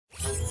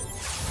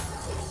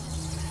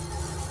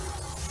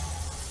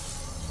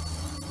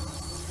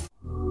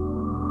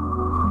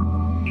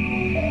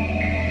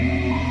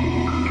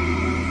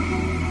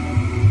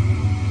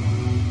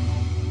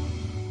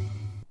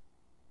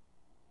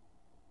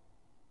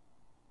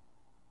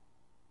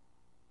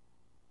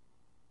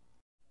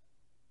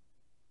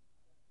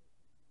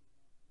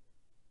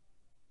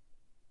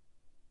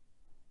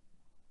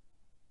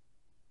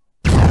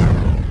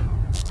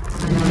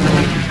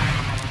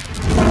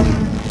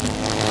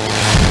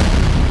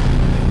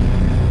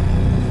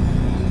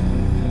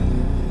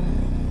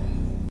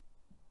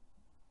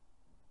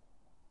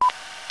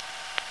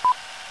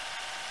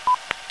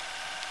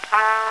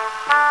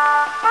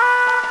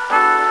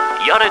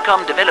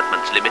Capcom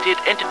Developments Limited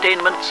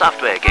entertainment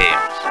software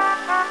games.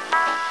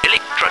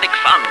 Electronic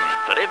fun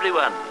for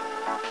everyone.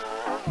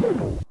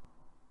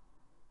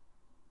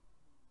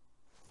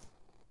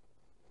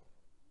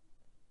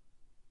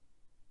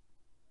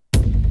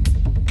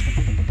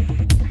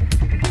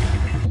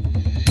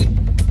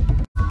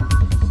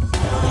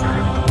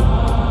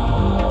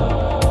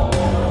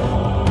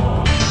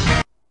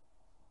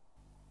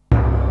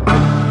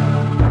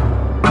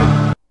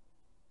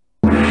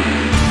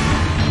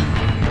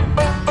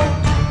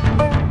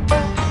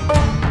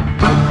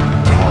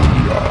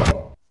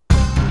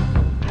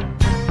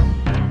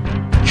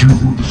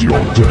 Choose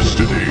your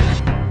destiny.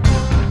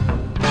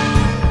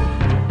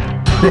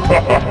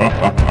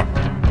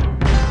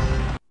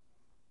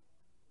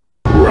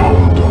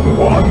 Round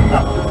one,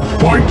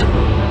 fight!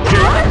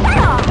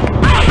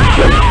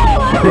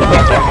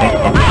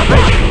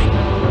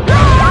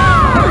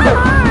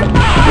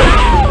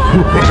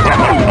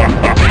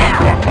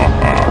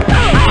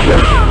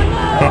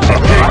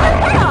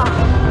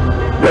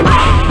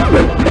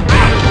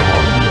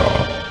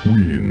 Tanya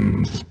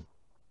wins.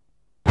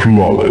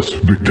 Flawless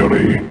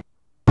victory.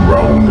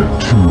 Round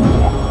two,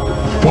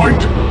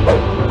 fight!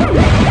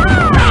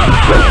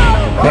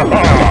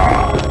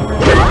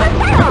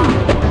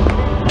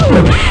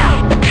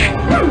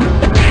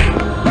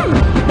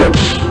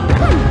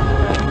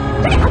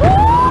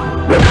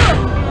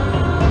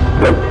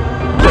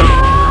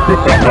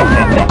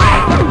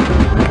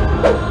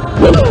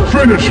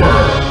 Finish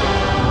her!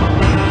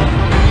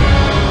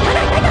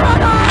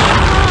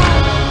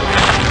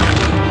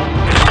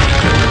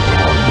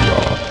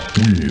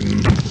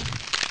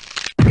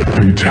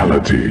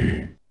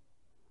 Fatality.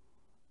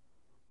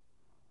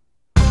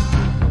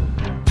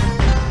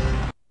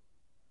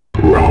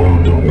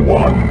 Round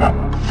one,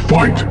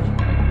 fight!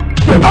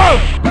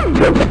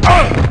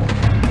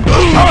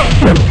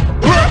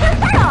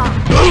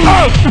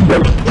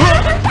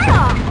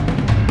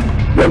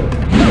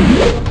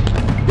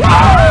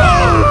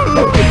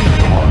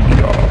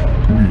 Tanya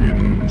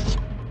wins.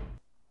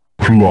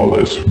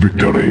 Flawless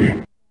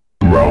victory.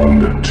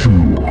 Round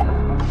two,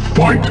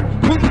 fight!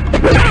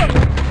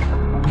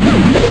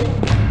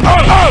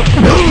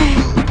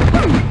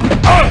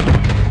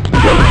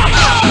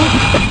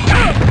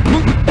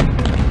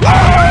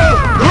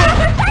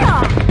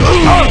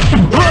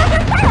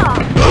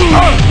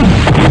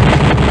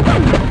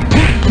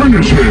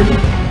 Finish him!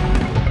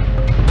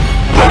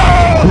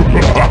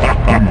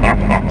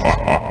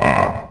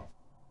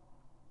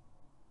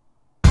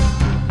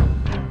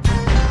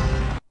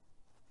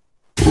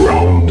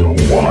 Round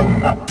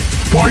one,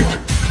 fight!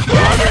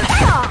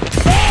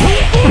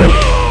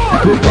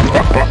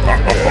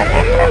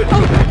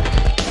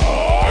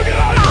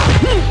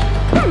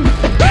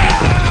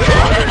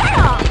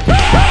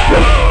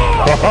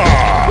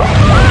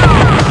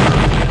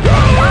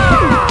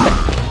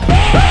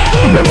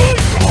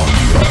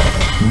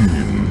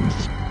 Wins.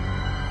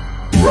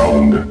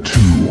 Round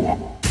two,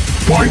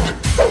 fight!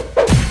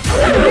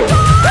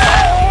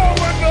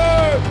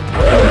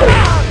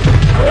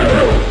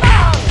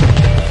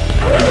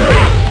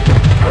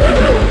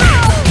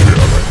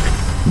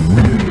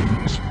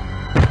 Wins.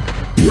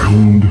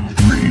 Round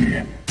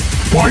three,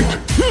 fight!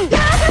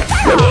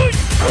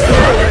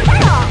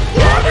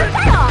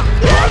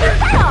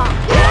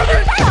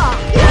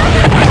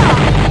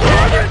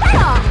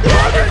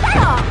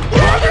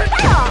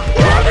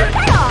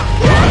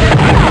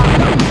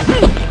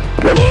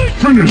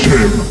 Finish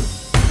him!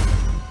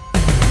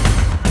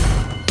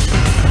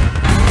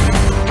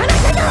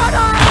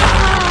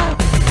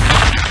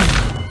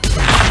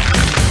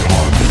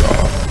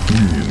 Tanya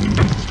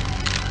wins.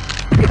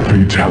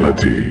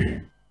 Fatality.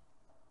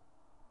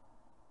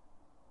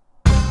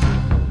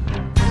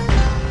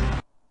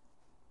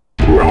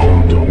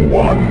 Round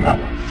one,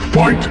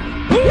 fight!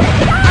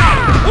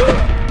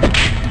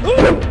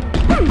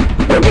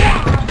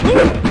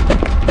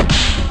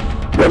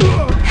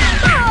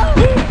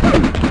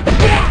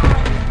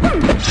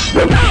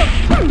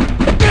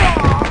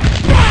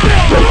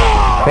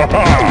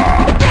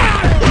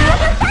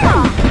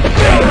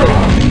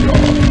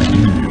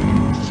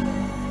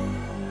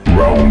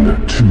 Round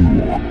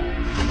two,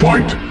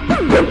 fight!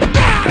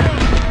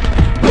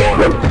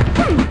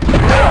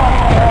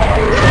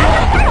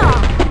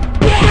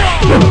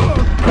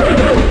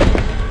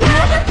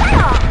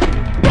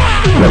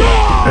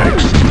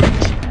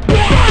 Excellent.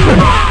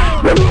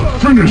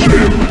 Finish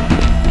him!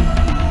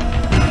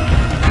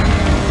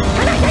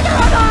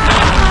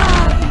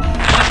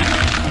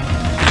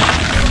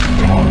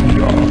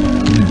 Tanya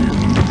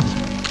wins.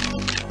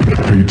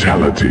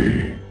 Fatality.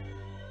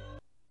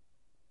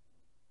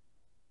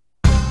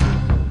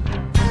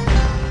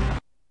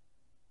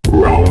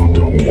 Round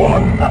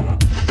one,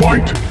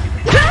 fight!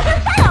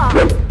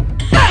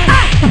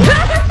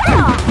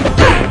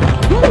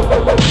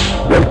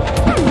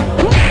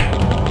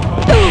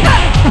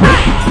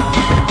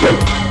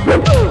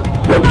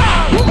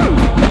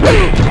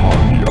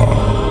 Tanya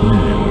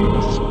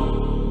wins.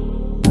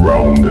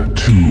 Round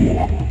two,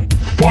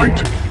 fight!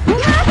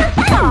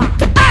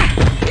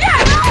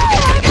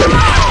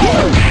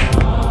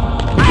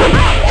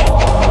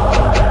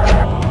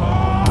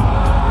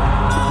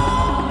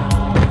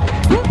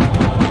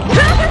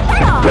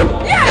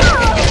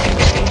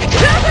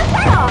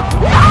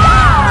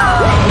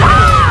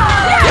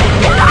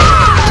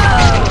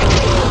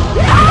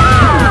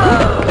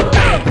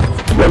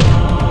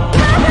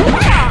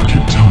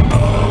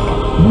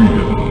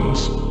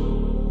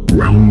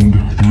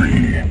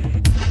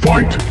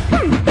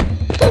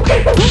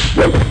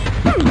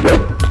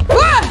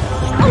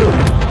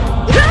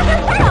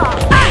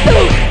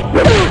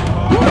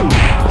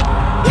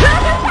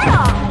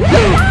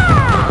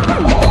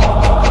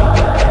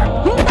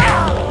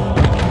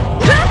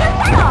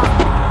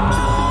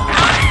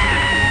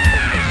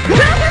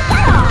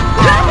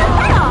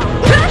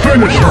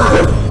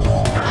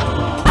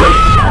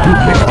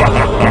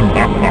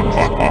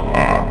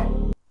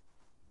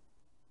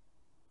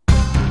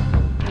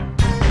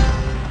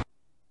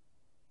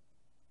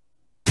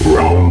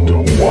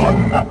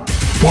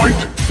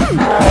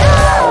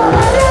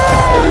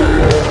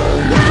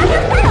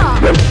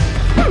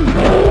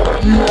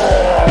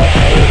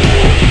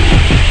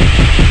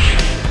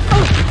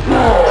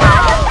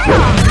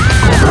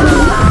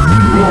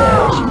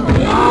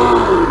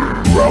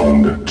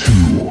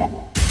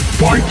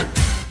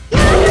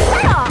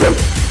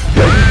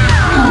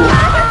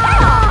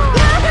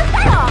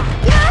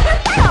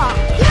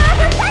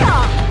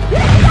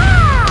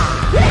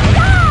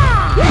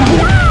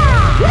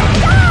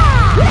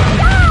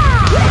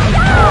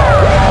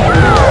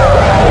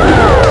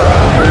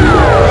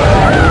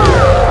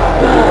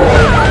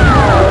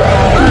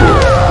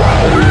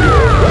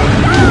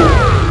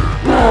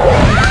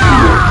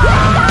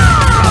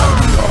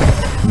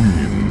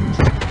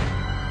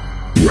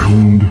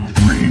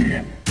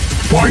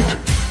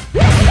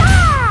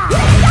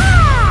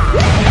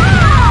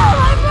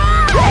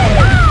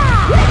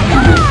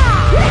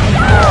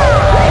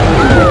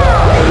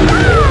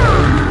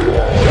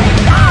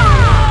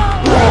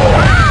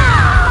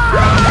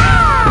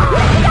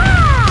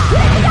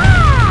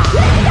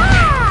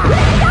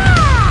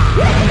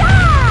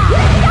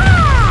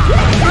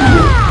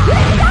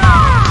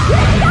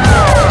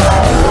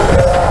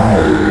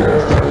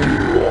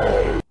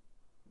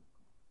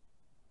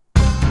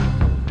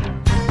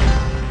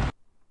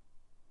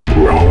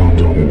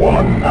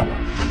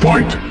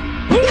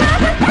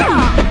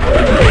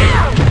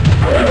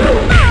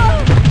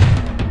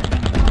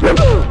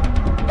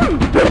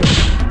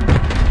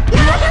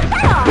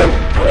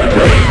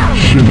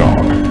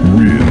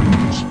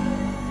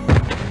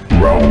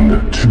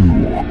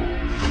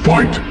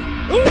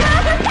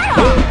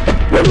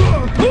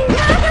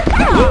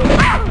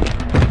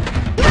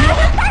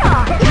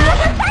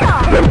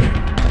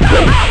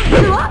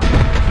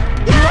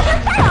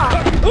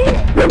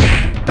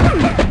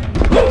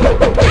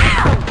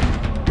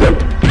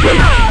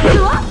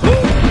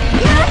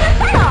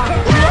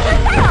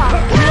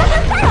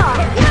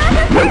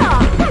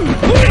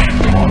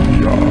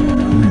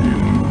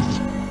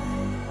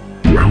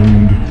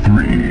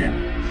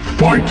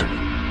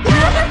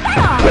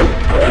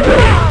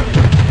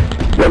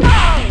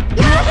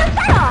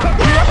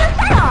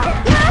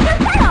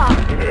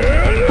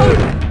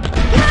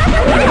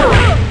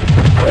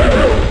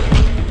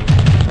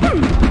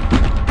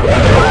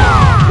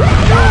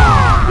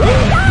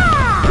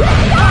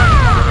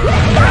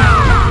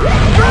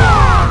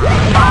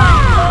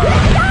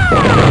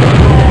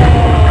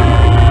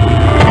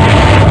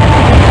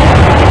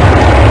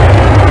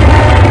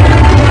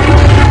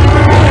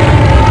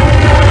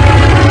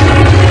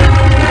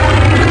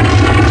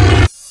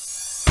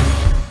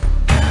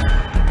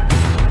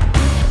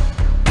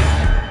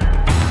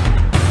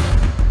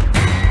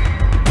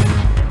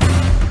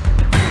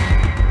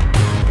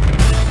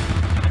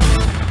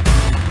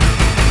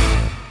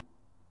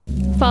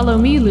 Follow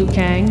me, Liu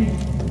Kang.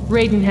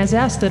 Raiden has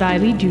asked that I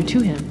lead you to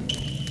him.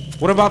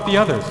 What about the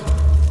others?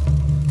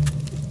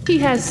 He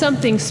has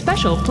something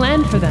special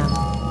planned for them.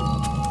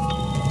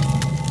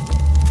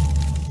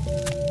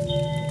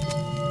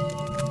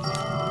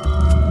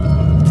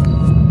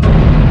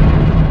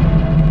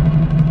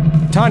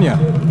 Tanya,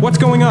 what's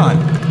going on?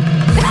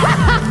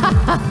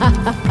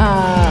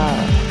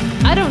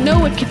 I don't know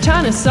what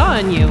Katana saw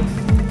in you.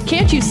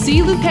 Can't you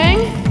see, Liu Kang?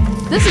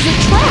 This is a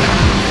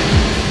trap!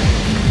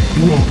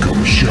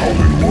 Welcome,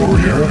 Shaolin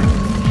warrior.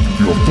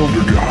 Your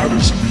Thunder God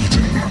is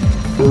beaten.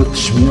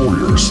 Earth's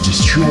warriors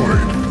destroyed.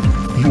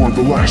 You are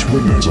the last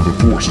remnants of the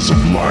forces of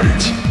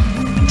light.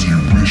 Do you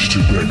wish to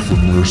beg for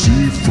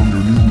mercy from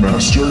your new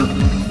master,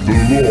 the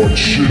Lord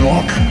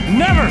Shinnok?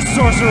 Never,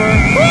 sorcerer!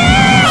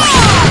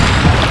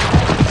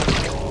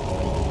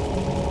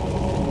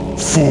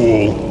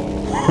 Fool!